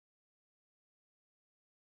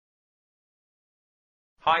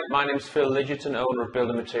Hi, my name is Phil Lidgerton, owner of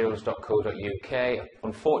buildingmaterials.co.uk.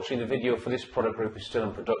 Unfortunately, the video for this product group is still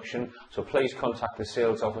in production, so please contact the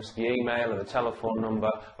sales office. The email and the telephone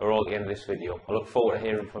number are all at the end of this video. I look forward to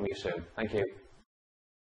hearing from you soon. Thank you.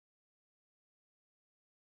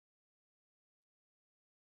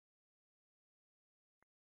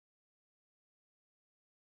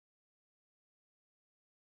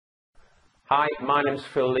 Hi, my name is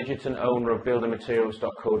Phil Lidgerton, owner of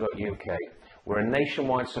buildingmaterials.co.uk. We're a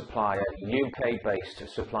nationwide supplier, UK-based,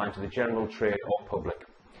 supplying to the general trade or public.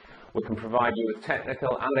 We can provide you with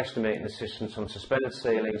technical and estimating assistance on suspended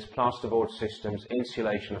ceilings, plasterboard systems,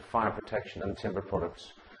 insulation, fire protection and timber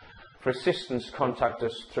products. For assistance, contact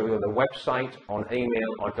us through the website, on email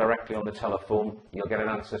or directly on the telephone. You'll get an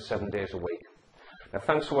answer 7 days a week. Now,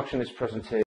 thanks for watching this presentation.